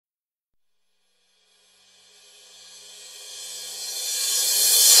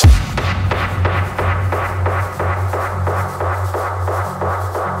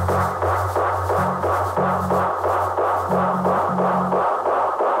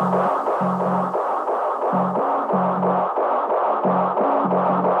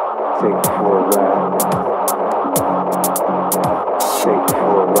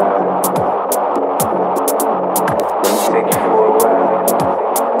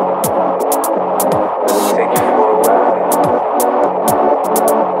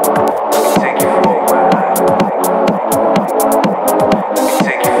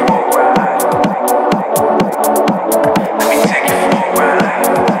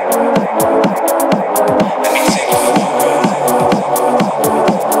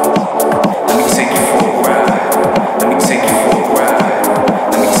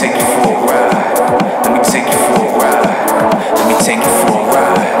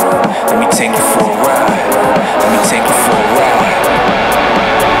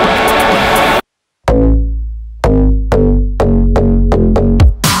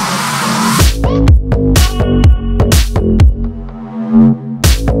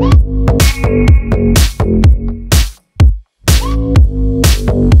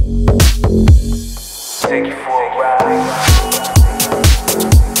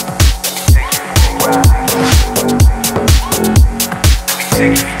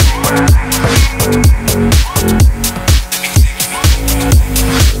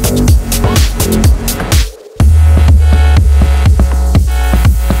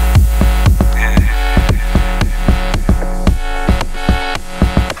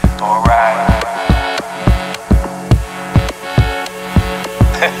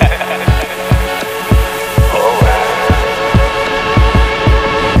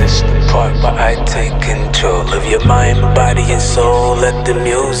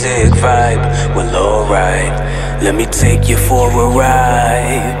Let me take you for a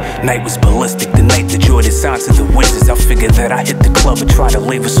ride. Night was ballistic, the night the Jordan signed to the Wizards. I figured that I hit the club and try to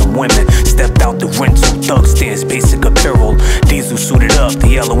leave with some women. Stepped out the rental, thug stairs, basic apparel. Diesel suited up, the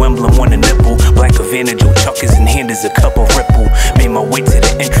yellow emblem on the nipple. Black advantage, chuckers in hand is a cup of ripple. Made my way to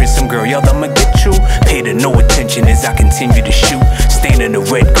the entrance, some girl yelled, I'ma get you. Paid her no attention as I continue to shoot. Standing the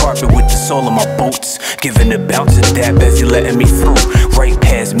red carpet with the sole of my boots. Giving a bounce and dab as he letting me through. Right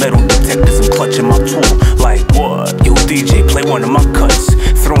past metal detectors, I'm clutching my tool. Like what? Yo DJ, play one of my cuts.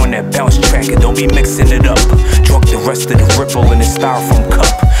 Throwing that bounce track and don't be mixing it up. Drunk the rest of the ripple in a styrofoam cup.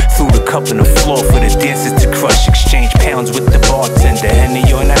 Threw the cup on the floor for the dancers to crush. Exchange pounds with the bartender. Henny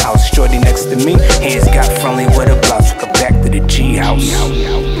on the house, shorty next to me. Hands got friendly with a blouse. Took her back to the G house.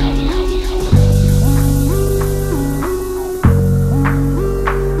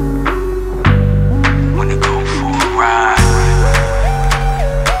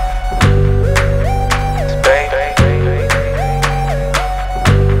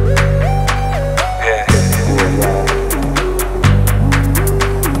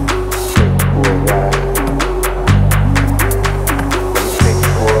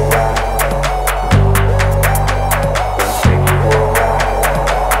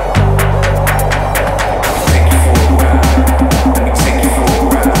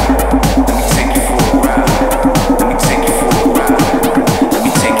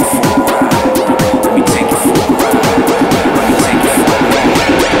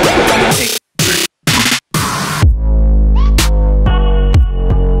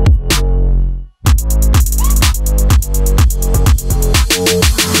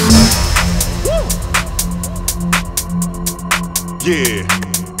 Yeah.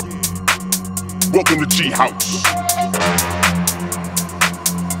 Welcome to G House.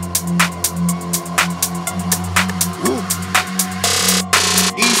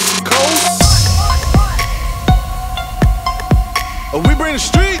 East Coast. We bring the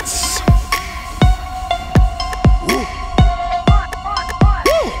streets.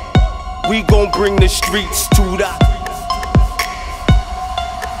 We gon' bring the streets to the.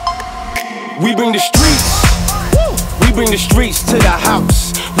 We bring the streets. We bring the streets to the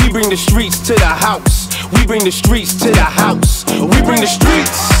house. We bring the streets to the house. We bring the streets to the house. We bring the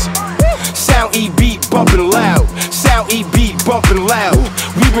streets. SOUND.E beat bumping loud. SOUND.E beat bumping loud.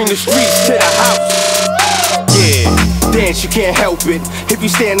 We bring the streets to the house. Yeah, dance, you can't help it. If you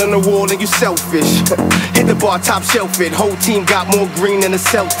stand on the wall and you selfish. Hit the bar, top shelf it. Whole team got more green than a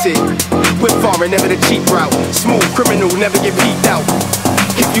Celtic. We're foreign, never the cheap route. Smooth criminal, never get peeked out.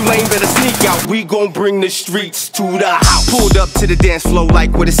 If you lame, better sneak out. We gon' bring the streets to the house. Pulled up to the dance floor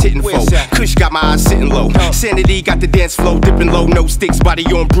like what it's hitting for. Kush got my eyes sitting low. SANiTY got the dance floor dipping low. No sticks, body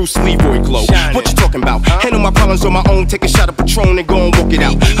on Bruce Leroy glow. What you talking about? Handle my problems on my own. Take a shot of Patron and go and walk it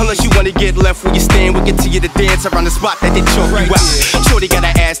out. Unless you wanna get left where you stand, we'll get to you to dance around the spot that they choke you out. Shorty got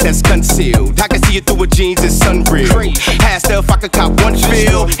an ass that's concealed. I can see it through her jeans, it's unreal. Asked her if I could cop one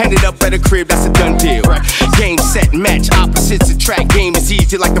feel. Ended up at a crib, that's a done deal. Game, set, match, opposites attract. Game is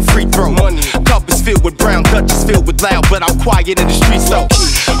easy like the free throw. Cup is filled with brown, Dutch is filled with loud, but I'm quiet in the streets though.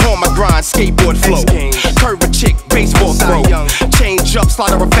 On my grind, skateboard flow. Curve a chick, baseball throw. Change up,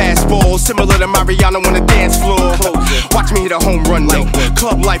 slide her a fastball, similar to Mariana on the dance floor. Watch me hit a home run though.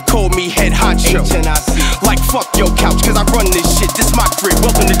 Club life called me head honcho. Like fuck your couch, cause I run this shit. This my crib,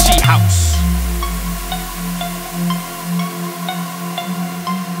 welcome to G House.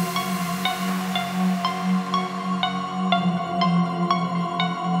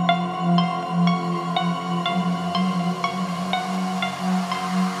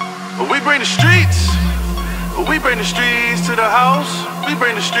 We bring the streets. We bring the streets to the house. We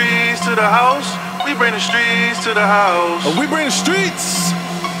bring the streets to the house. We bring the streets to the house. We bring the streets.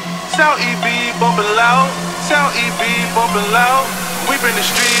 SOUND.E bumping loud. SOUND.E bumping loud. We bring the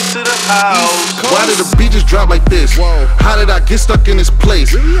streets to the house. Why did the beat just drop like this? How did I get stuck in this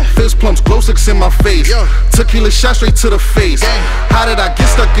place? Fist plumps, glow sticks in my face. Tequila shot straight to the face. How did I get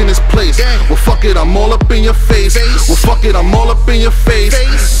stuck stuck in this place. Well, fuck it, I'm all up in your face. Well, fuck it, I'm all up in your face.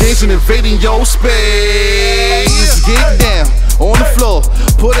 Dancing, invading your space. Get down on the floor,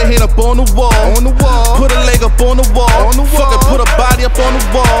 put a hand up on the wall, put a leg up on the wall, fuck it, put a body up on the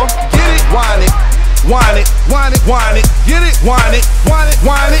wall. Get it, whine it, whine it, whine it, whine it, get it, whine it, whine it,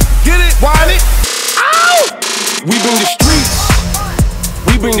 whine it, get it, whine it. Ow! We bring the streets.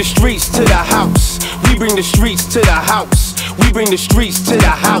 We bring the streets to the house. We bring the streets to the house. We bring the streets to the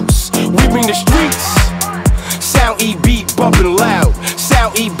house. We bring the streets. SOUND.E beat bumping loud.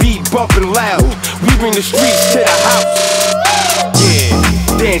 SOUND.E beat bumping loud. We bring the streets to the house.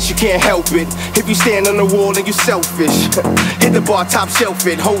 Yeah, dance, you can't help it. If you stand on the wall, then you selfish. Hit the bar, top shelf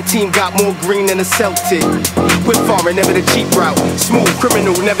it. Whole team got more green than a Celtic. We're foreign, never the cheap route. Smooth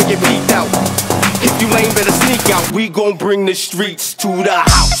criminal, never get peeked out. If you lame, better sneak out. We gon' bring the streets to the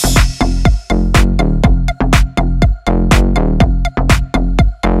house.